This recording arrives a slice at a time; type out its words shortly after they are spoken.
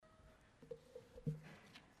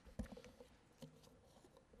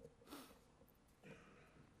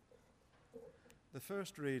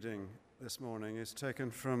first reading this morning is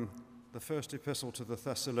taken from the first epistle to the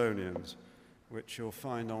Thessalonians, which you'll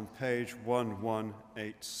find on page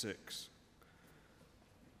 1186.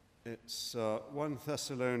 It's 1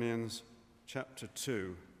 Thessalonians chapter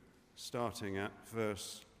 2, starting at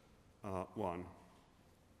verse 1.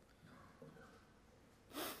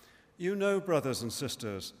 You know, brothers and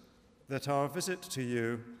sisters, that our visit to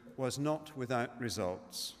you was not without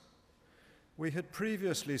results. We had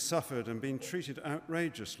previously suffered and been treated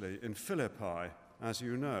outrageously in Philippi, as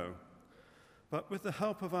you know. But with the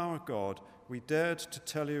help of our God, we dared to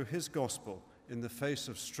tell you his gospel in the face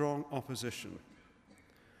of strong opposition.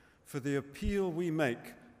 For the appeal we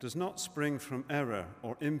make does not spring from error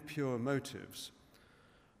or impure motives,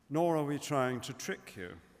 nor are we trying to trick you.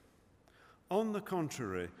 On the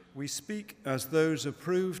contrary, we speak as those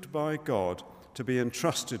approved by God to be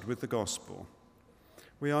entrusted with the gospel.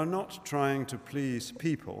 We are not trying to please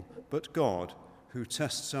people, but God, who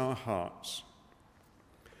tests our hearts.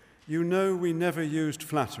 You know we never used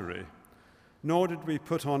flattery, nor did we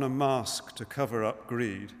put on a mask to cover up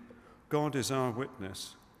greed. God is our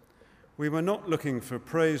witness. We were not looking for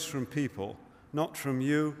praise from people, not from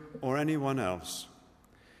you or anyone else,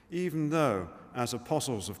 even though, as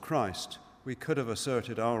apostles of Christ, we could have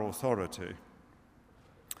asserted our authority.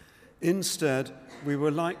 Instead, we were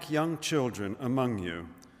like young children among you.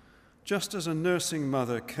 Just as a nursing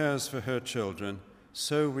mother cares for her children,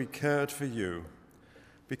 so we cared for you.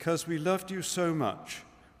 Because we loved you so much,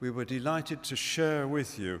 we were delighted to share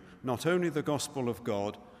with you not only the gospel of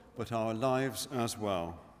God, but our lives as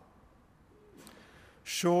well.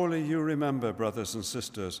 Surely you remember, brothers and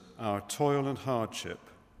sisters, our toil and hardship.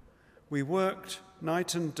 We worked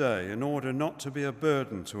night and day in order not to be a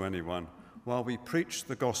burden to anyone while we preached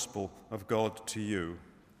the gospel of God to you.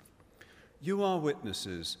 You are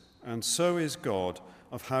witnesses, and so is God,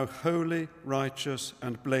 of how holy, righteous,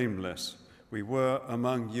 and blameless we were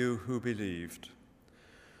among you who believed.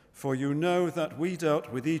 For you know that we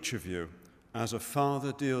dealt with each of you as a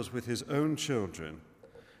father deals with his own children,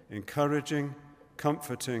 encouraging,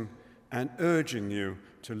 comforting, and urging you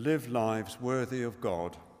to live lives worthy of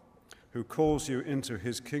God, who calls you into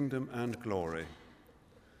his kingdom and glory.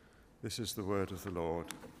 This is the word of the Lord.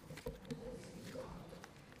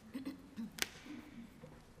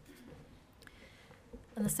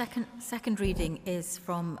 And the second reading is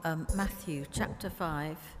from Matthew chapter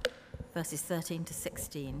 5, verses 13 to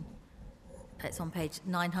 16. It's on page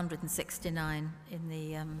 969 in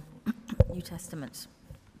the New Testament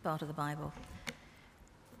part of the Bible.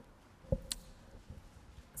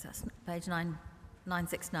 So that's page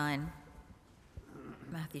 969,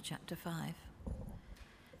 Matthew chapter 5.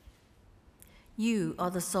 You are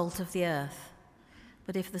the salt of the earth,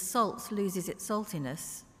 but if the salt loses its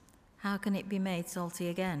saltiness, how can it be made salty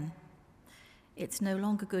again? It's no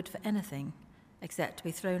longer good for anything except to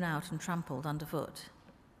be thrown out and trampled underfoot.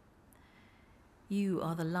 You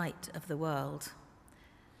are the light of the world.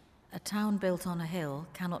 A town built on a hill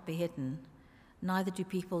cannot be hidden, neither do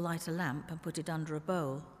people light a lamp and put it under a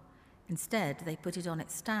bowl. Instead, they put it on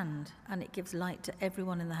its stand, and it gives light to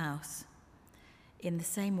everyone in the house. In the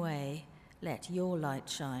same way, let your light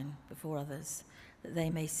shine before others, that they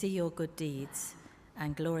may see your good deeds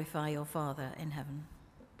and glorify your Father in heaven.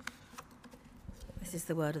 This is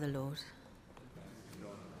the word of the Lord.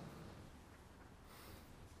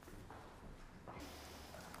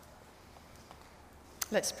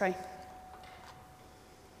 Let's pray.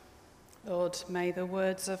 Lord, may the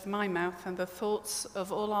words of my mouth and the thoughts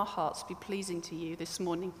of all our hearts be pleasing to you this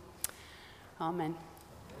morning. Amen.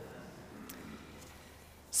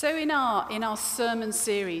 So in our sermon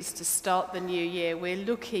series to start the new year, we're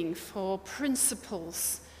looking for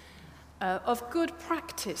principles of good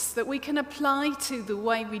practice that we can apply to the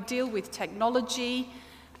way we deal with technology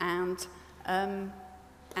and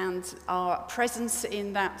our presence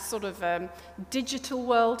in that sort of digital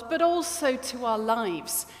world, but also to our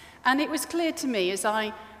lives. And it was clear to me as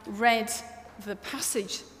I read the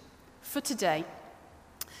passage for today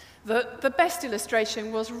that the best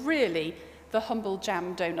illustration was really the humble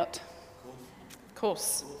jam donut. Of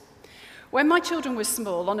course. When my children were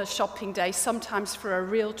small, on a shopping day, sometimes for a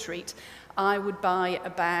real treat, I would buy a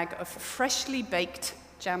bag of freshly baked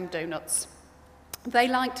jam donuts. They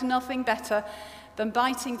liked nothing better than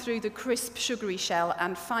biting through the crisp, sugary shell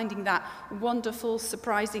and finding that wonderful,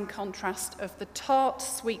 surprising contrast of the tart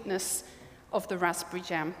sweetness of the raspberry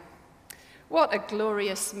jam. What a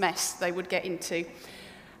glorious mess they would get into,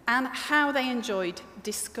 and how they enjoyed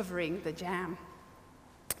discovering the jam.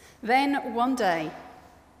 Then one day,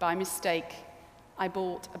 by mistake, I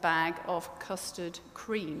bought a bag of custard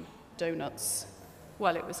cream donuts.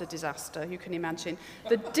 Well, it was a disaster, you can imagine.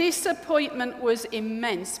 The disappointment was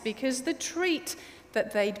immense because the treat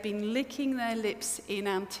that they'd been licking their lips in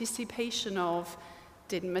anticipation of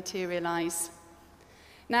didn't materialise.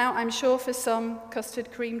 Now, I'm sure for some,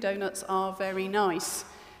 custard cream donuts are very nice,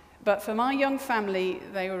 but for my young family,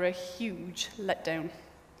 they were a huge letdown.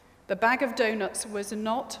 The bag of donuts was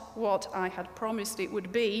not what I had promised it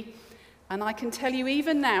would be, and I can tell you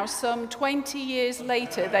even now, some 20 years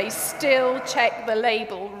later, they still check the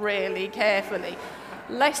label really carefully.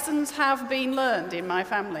 Lessons have been learned in my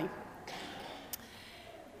family.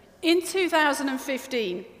 In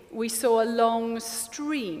 2015, we saw a long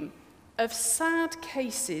stream of sad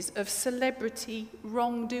cases of celebrity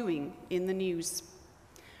wrongdoing in the news.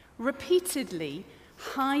 Repeatedly,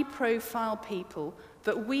 high-profile people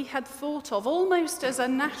that we had thought of almost as a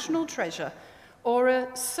national treasure or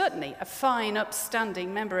certainly a fine,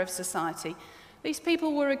 upstanding member of society, these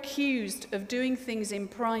people were accused of doing things in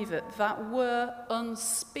private that were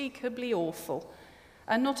unspeakably awful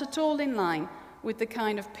and not at all in line with the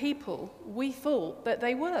kind of people we thought that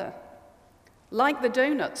they were. Like the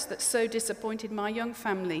donuts that so disappointed my young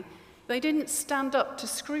family, they didn't stand up to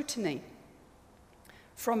scrutiny.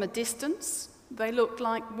 From a distance, they looked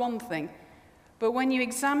like one thing, but when you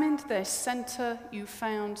examined their centre, you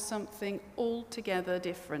found something altogether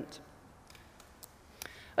different.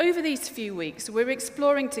 Over these few weeks, we're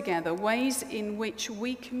exploring together ways in which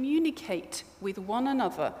we communicate with one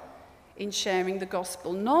another in sharing the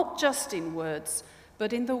gospel, not just in words,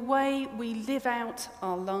 but in the way we live out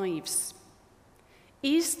our lives.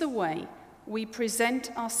 Is the way we present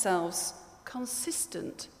ourselves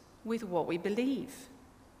consistent with what we believe?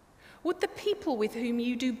 Would the people with whom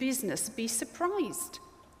you do business be surprised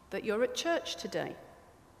that you're at church today?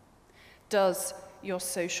 Does your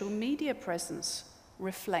social media presence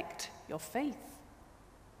reflect your faith?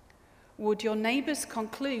 Would your neighbours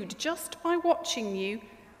conclude just by watching you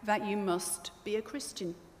that you must be a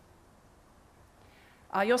Christian?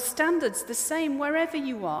 Are your standards the same wherever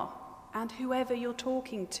you are and whoever you're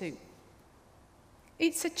talking to?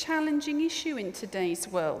 It's a challenging issue in today's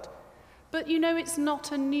world, but you know it's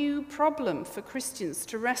not a new problem for Christians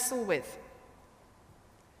to wrestle with.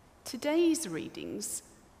 Today's readings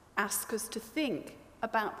ask us to think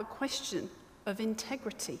about the question of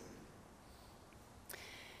integrity.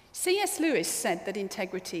 C.S. Lewis said that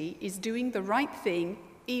integrity is doing the right thing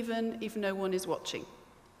even if no one is watching.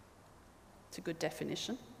 It's a good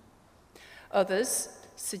definition. Others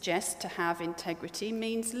suggest to have integrity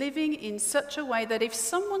means living in such a way that if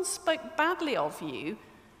someone spoke badly of you,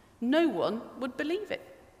 no one would believe it.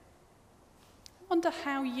 I wonder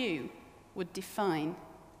how you would define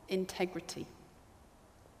integrity.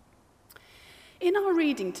 In our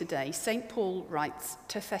reading today, St. Paul writes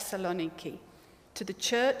to Thessaloniki, to the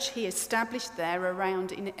church he established there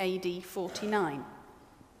around in AD 49.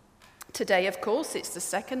 Today, of course, it's the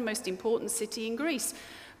second most important city in Greece,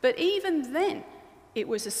 but even then, it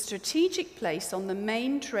was a strategic place on the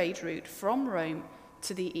main trade route from Rome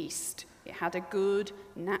to the east. It had a good,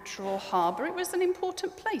 natural harbour. It was an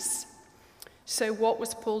important place. So what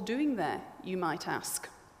was Paul doing there, you might ask?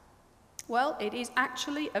 Well, it is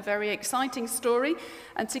actually a very exciting story,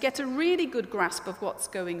 and to get a really good grasp of what's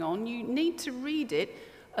going on, you need to read it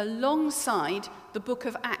alongside the book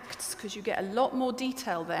of Acts, because you get a lot more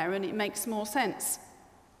detail there and it makes more sense.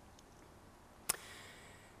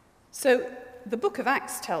 So the book of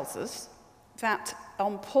Acts tells us that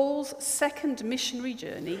on Paul's second missionary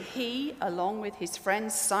journey, he, along with his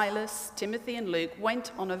friends Silas, Timothy, and Luke,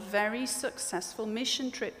 went on a very successful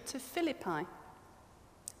mission trip to Philippi.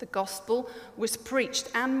 The gospel was preached,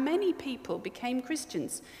 and many people became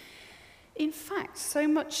Christians. In fact, so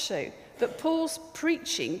much so that Paul's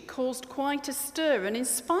preaching caused quite a stir, and in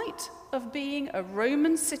spite of being a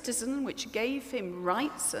Roman citizen, which gave him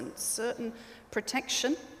rights and certain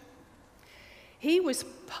protection, he was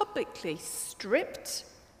publicly stripped,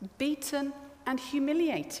 beaten, and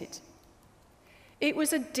humiliated. It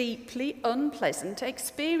was a deeply unpleasant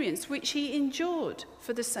experience which he endured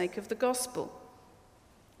for the sake of the gospel.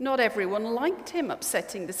 Not everyone liked him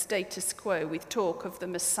upsetting the status quo with talk of the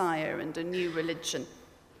Messiah and a new religion.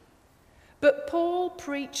 But Paul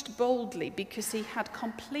preached boldly because he had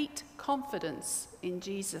complete confidence in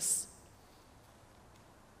Jesus.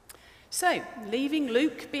 So, leaving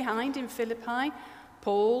Luke behind in Philippi,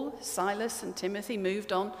 Paul, Silas, and Timothy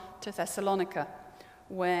moved on to Thessalonica,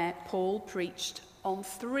 where Paul preached on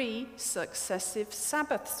 3 successive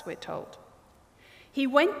Sabbaths, we're told. He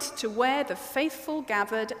went to where the faithful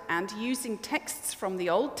gathered, and using texts from the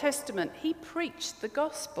Old Testament, he preached the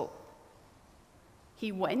gospel.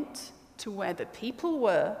 He went to where the people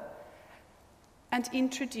were, and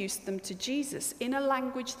introduced them to Jesus in a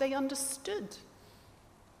language they understood.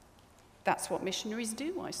 That's what missionaries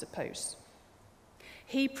do, I suppose.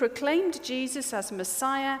 He proclaimed Jesus as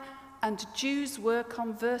Messiah, and Jews were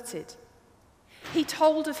converted. He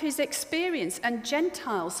told of his experience, and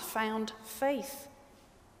Gentiles found faith.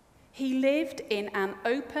 He lived in an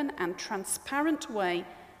open and transparent way,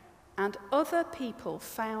 and other people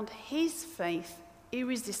found his faith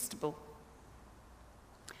irresistible.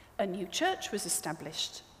 A new church was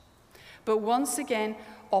established. But once again,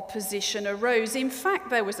 opposition arose. In fact,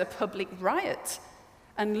 there was a public riot,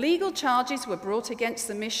 and legal charges were brought against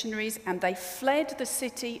the missionaries, and they fled the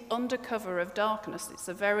city under cover of darkness. It's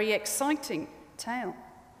a very exciting tale.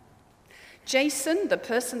 Jason, the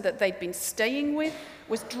person that they'd been staying with,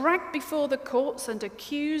 was dragged before the courts and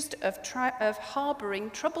accused of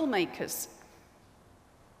harboring troublemakers.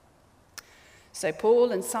 So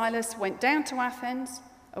Paul and Silas went down to Athens,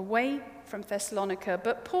 away from Thessalonica,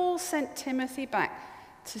 but Paul sent Timothy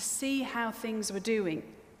back to see how things were doing,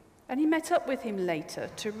 and he met up with him later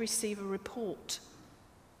to receive a report.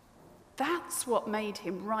 That's what made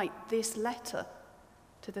him write this letter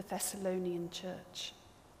to the Thessalonian church.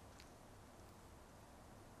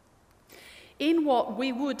 In what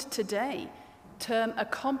we would today term a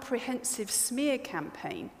comprehensive smear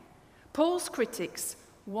campaign, Paul's critics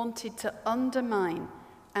wanted to undermine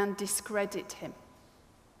and discredit him.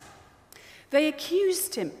 They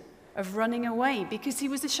accused him of running away because he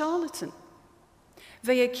was a charlatan.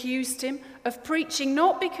 They accused him of preaching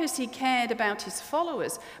not because he cared about his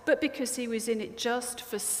followers, but because he was in it just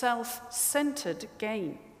for self-centered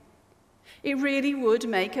gain. It really would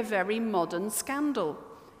make a very modern scandal.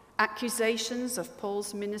 Accusations of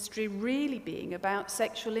Paul's ministry really being about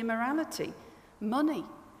sexual immorality, money,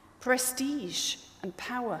 prestige, and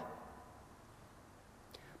power.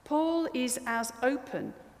 Paul is as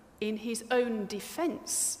open in his own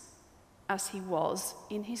defense as he was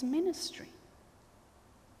in his ministry.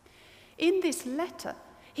 In this letter,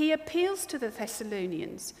 he appeals to the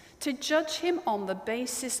Thessalonians to judge him on the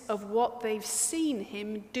basis of what they've seen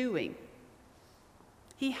him doing.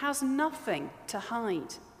 He has nothing to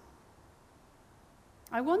hide.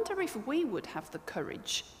 I wonder if we would have the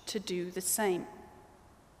courage to do the same.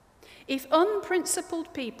 If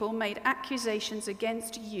unprincipled people made accusations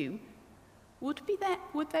against you, would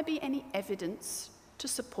there be any evidence to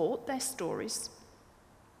support their stories?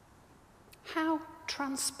 How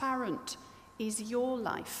transparent is your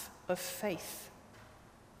life of faith?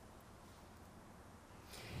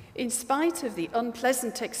 In spite of the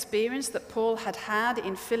unpleasant experience that Paul had had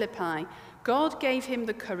in Philippi, God gave him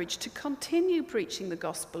the courage to continue preaching the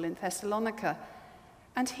gospel in Thessalonica,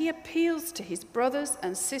 and he appeals to his brothers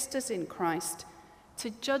and sisters in Christ to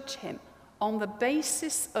judge him on the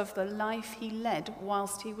basis of the life he led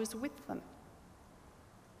whilst he was with them.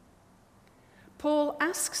 Paul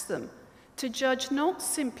asks them to judge not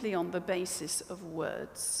simply on the basis of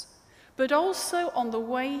words, but also on the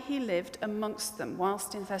way he lived amongst them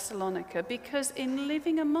whilst in Thessalonica, because in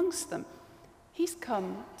living amongst them, he's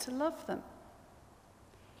come to love them.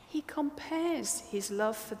 He compares his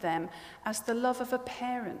love for them as the love of a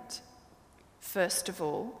parent. First of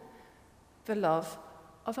all, the love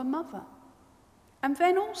of a mother, and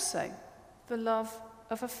then also the love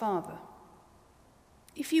of a father.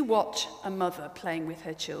 If you watch a mother playing with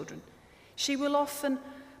her children, she will often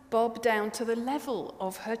bob down to the level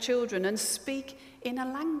of her children and speak in a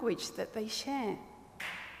language that they share.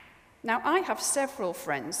 Now, I have several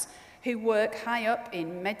friends who work high up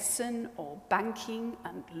in medicine or banking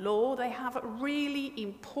and law. They have really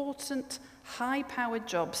important, high-powered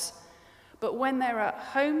jobs. But when they're at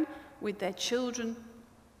home with their children,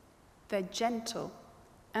 they're gentle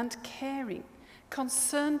and caring,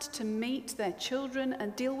 concerned to meet their children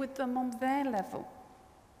and deal with them on their level.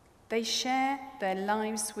 They share their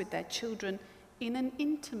lives with their children in an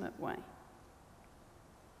intimate way.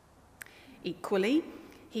 Equally,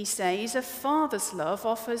 he says, a father's love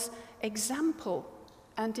offers example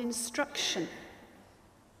and instruction.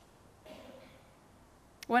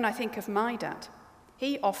 When I think of my dad,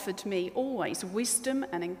 he offered me always wisdom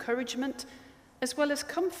and encouragement, as well as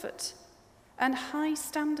comfort and high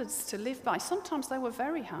standards to live by. Sometimes they were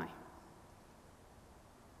very high.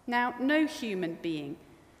 Now, no human being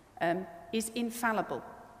is infallible,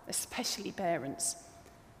 especially parents.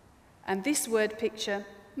 And this word picture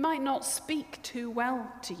might not speak too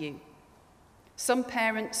well to you. Some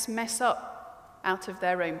parents mess up out of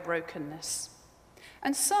their own brokenness.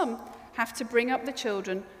 And some have to bring up the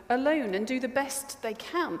children alone and do the best they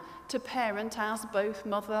can to parent as both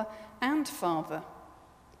mother and father.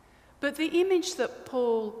 But the image that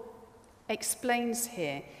Paul explains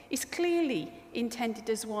here is clearly intended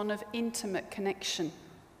as one of intimate connection.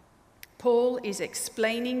 Paul is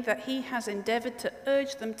explaining that he has endeavored to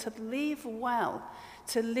urge them to live well,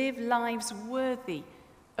 to live lives worthy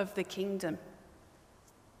of the kingdom.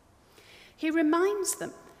 He reminds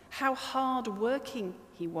them how hard-working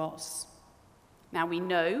he was. Now we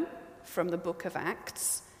know from the book of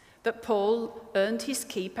Acts that Paul earned his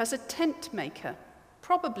keep as a tent maker,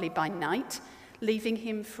 probably by night, leaving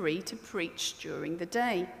him free to preach during the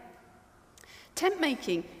day. Tent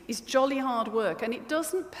making is jolly hard work, and it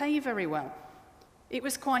doesn't pay very well. It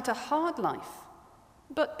was quite a hard life,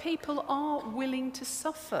 but people are willing to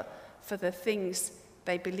suffer for the things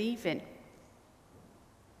they believe in.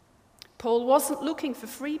 Paul wasn't looking for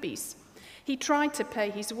freebies. He tried to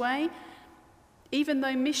pay his way, even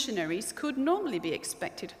though missionaries could normally be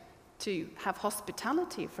expected to have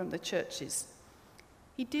hospitality from the churches.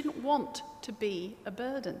 He didn't want to be a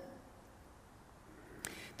burden.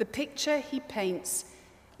 The picture he paints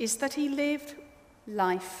is that he lived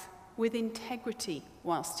life with integrity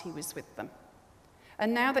whilst he was with them.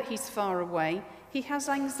 And now that he's far away, he has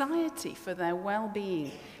anxiety for their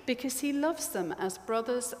well-being because he loves them as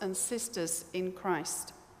brothers and sisters in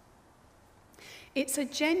Christ. It's a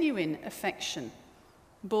genuine affection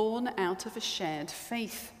born out of a shared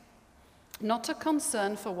faith, not a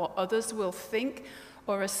concern for what others will think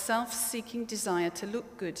or a self-seeking desire to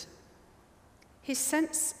look good. His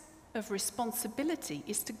sense of responsibility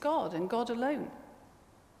is to God and God alone.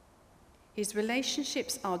 His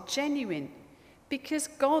relationships are genuine because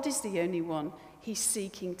God is the only one he's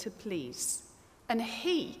seeking to please. And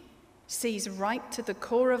he sees right to the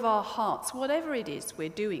core of our hearts, whatever it is we're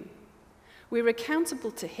doing. We're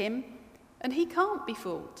accountable to him, and he can't be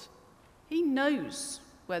fooled. He knows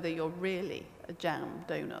whether you're really a jam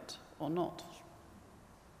donut or not.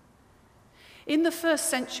 In the first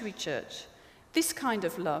century church, this kind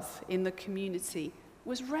of love in the community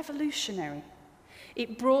was revolutionary.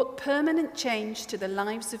 It brought permanent change to the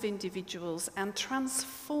lives of individuals and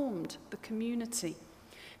transformed the community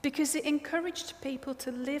because it encouraged people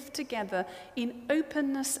to live together in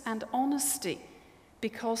openness and honesty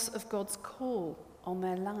because of God's call on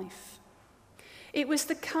their life. It was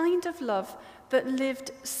the kind of love that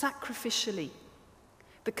lived sacrificially,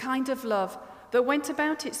 the kind of love that went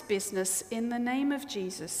about its business in the name of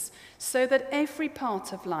Jesus so that every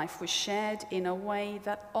part of life was shared in a way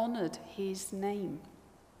that honoured his name.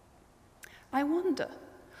 I wonder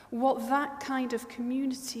what that kind of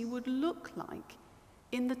community would look like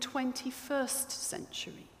in the 21st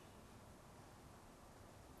century.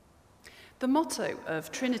 The motto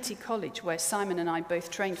of Trinity College, where Simon and I both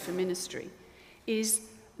trained for ministry, is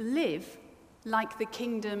live like the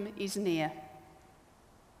kingdom is near.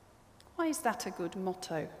 Why is that a good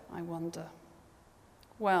motto, I wonder?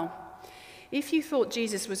 Well, if you thought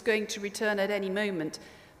Jesus was going to return at any moment,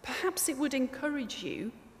 perhaps it would encourage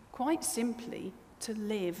you, quite simply, to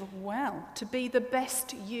live well, to be the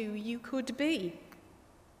best you could be.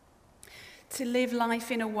 To live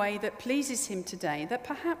life in a way that pleases him today, that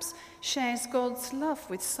perhaps shares God's love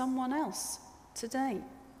with someone else today.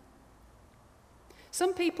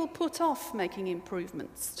 Some people put off making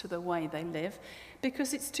improvements to the way they live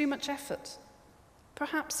because it's too much effort.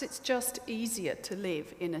 Perhaps it's just easier to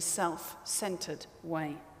live in a self-centered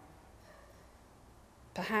way.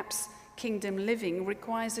 Perhaps kingdom living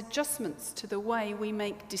requires adjustments to the way we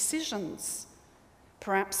make decisions.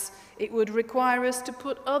 Perhaps it would require us to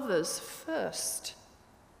put others first,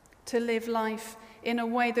 to live life in a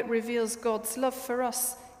way that reveals God's love for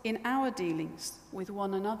us in our dealings with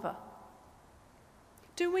one another.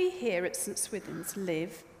 Do we here at St. Swithin's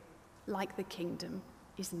live like the kingdom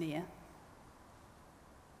is near?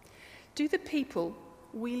 Do the people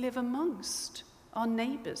we live amongst, our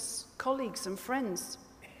neighbours, colleagues and friends,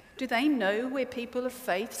 do they know we're people of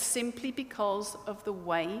faith simply because of the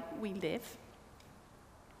way we live?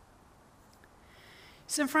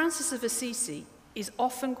 St. Francis of Assisi is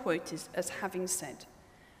often quoted as having said,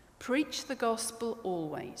 "Preach the gospel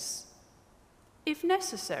always. If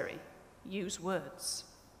necessary, use words."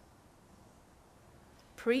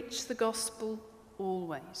 Preach the gospel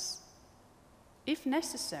always. If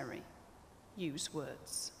necessary, use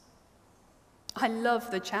words. I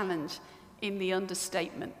love the challenge in the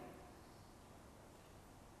understatement.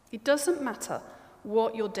 It doesn't matter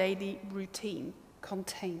what your daily routine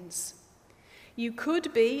contains. You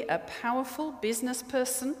could be a powerful business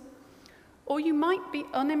person, or you might be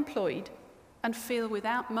unemployed and feel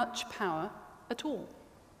without much power at all.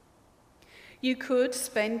 You could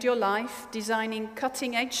spend your life designing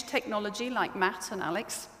cutting-edge technology like Matt and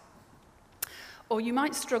Alex, or you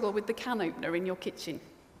might struggle with the can opener in your kitchen.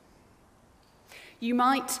 You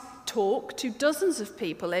might talk to dozens of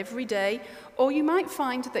people every day, or you might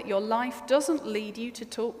find that your life doesn't lead you to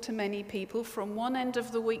talk to many people from one end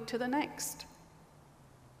of the week to the next.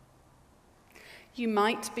 You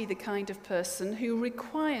might be the kind of person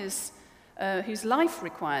whose life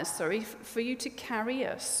requires, for you to carry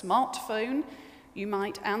a smartphone. You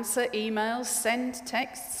might answer emails, send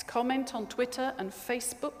texts, comment on Twitter and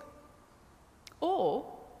Facebook. Or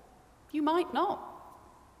you might not.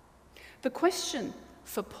 The question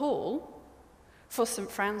for Paul, for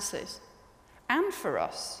St. Francis, and for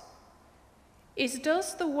us is,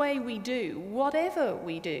 does the way we do, whatever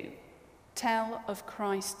we do, tell of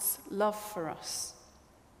Christ's love for us?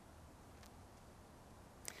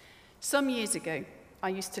 Some years ago, I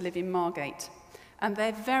used to live in Margate, and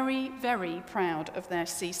they're very, very proud of their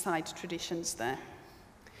seaside traditions there.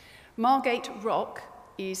 Margate Rock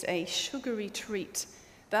is a sugary treat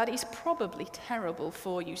that is probably terrible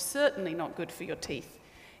for you, certainly not good for your teeth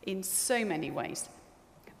in so many ways.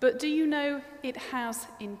 But do you know it has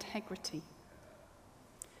integrity?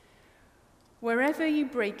 Wherever you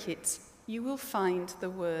break it, you will find the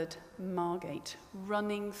word Margate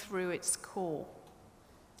running through its core.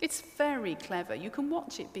 It's very clever. You can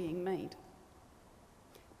watch it being made.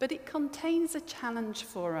 But it contains a challenge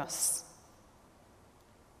for us.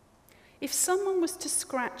 If someone was to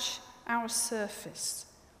scratch our surface,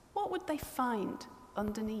 what would they find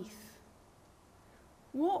underneath?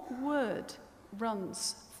 What word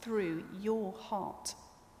runs through your heart?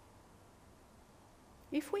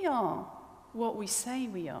 If we are what we say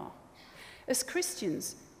we are, as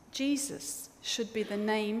Christians, Jesus should be the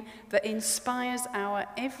name that inspires our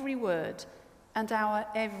every word and our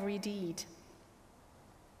every deed.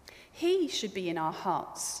 He should be in our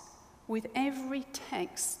hearts with every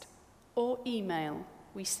text or email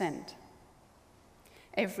we send,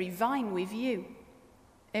 every vine we view,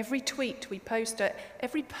 every tweet we post,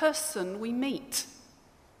 every person we meet.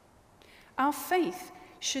 Our faith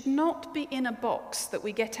should not be in a box that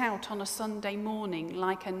we get out on a Sunday morning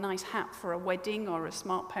like a nice hat for a wedding or a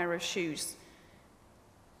smart pair of shoes.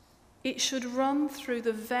 It should run through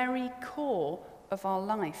the very core of our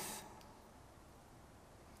life.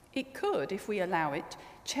 It could, if we allow it,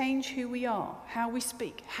 change who we are, how we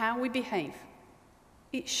speak, how we behave.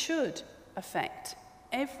 It should affect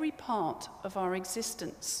every part of our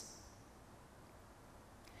existence.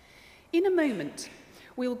 In a moment,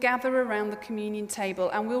 we'll gather around the communion table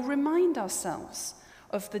and we'll remind ourselves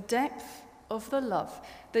of the depth of the love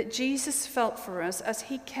that Jesus felt for us as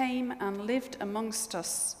he came and lived amongst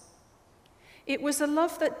us. It was a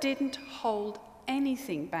love that didn't hold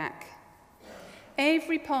anything back.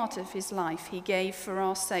 Every part of his life he gave for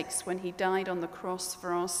our sakes when he died on the cross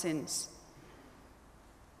for our sins.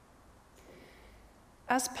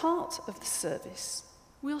 As part of the service,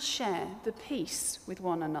 we'll share the peace with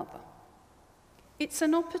one another. It's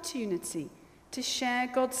an opportunity to share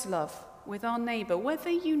God's love with our neighbour,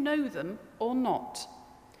 whether you know them or not,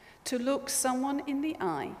 to look someone in the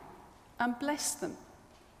eye and bless them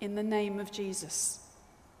in the name of Jesus.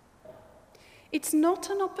 It's not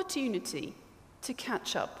an opportunity to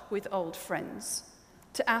catch up with old friends,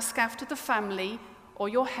 to ask after the family or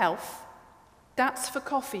your health. That's for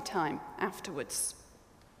coffee time afterwards.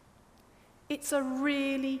 It's a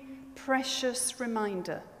really precious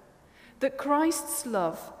reminder that Christ's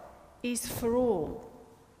love is for all,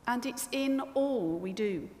 and it's in all we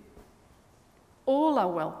do. All are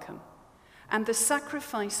welcome, and the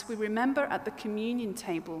sacrifice we remember at the communion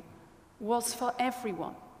table was for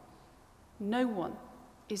everyone. No one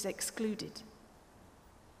is excluded.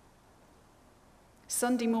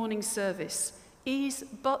 Sunday morning service is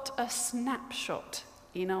but a snapshot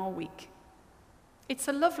in our week. It's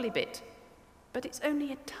a lovely bit, but it's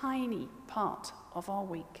only a tiny part of our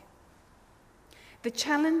week. The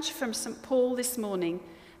challenge from St. Paul this morning,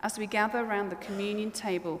 as we gather around the communion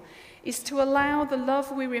table, is to allow the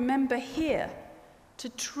love we remember here to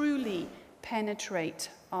truly penetrate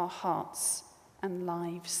our hearts and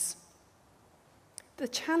lives. The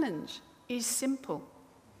challenge is simple.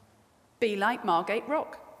 Be like Margate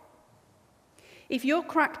Rock. If you're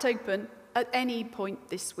cracked open at any point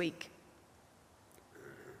this week,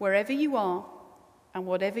 wherever you are and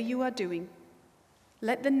whatever you are doing,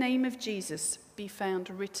 let the name of Jesus be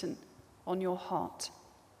found written on your heart.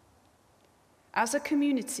 As a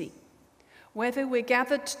community, whether we're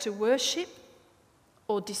gathered to worship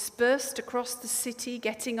or dispersed across the city,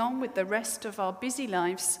 getting on with the rest of our busy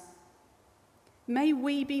lives, may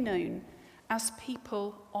we be known as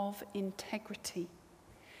people of integrity,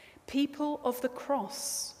 people of the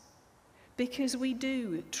cross, because we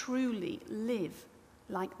do truly live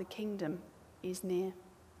like the kingdom is near.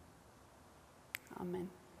 Amen.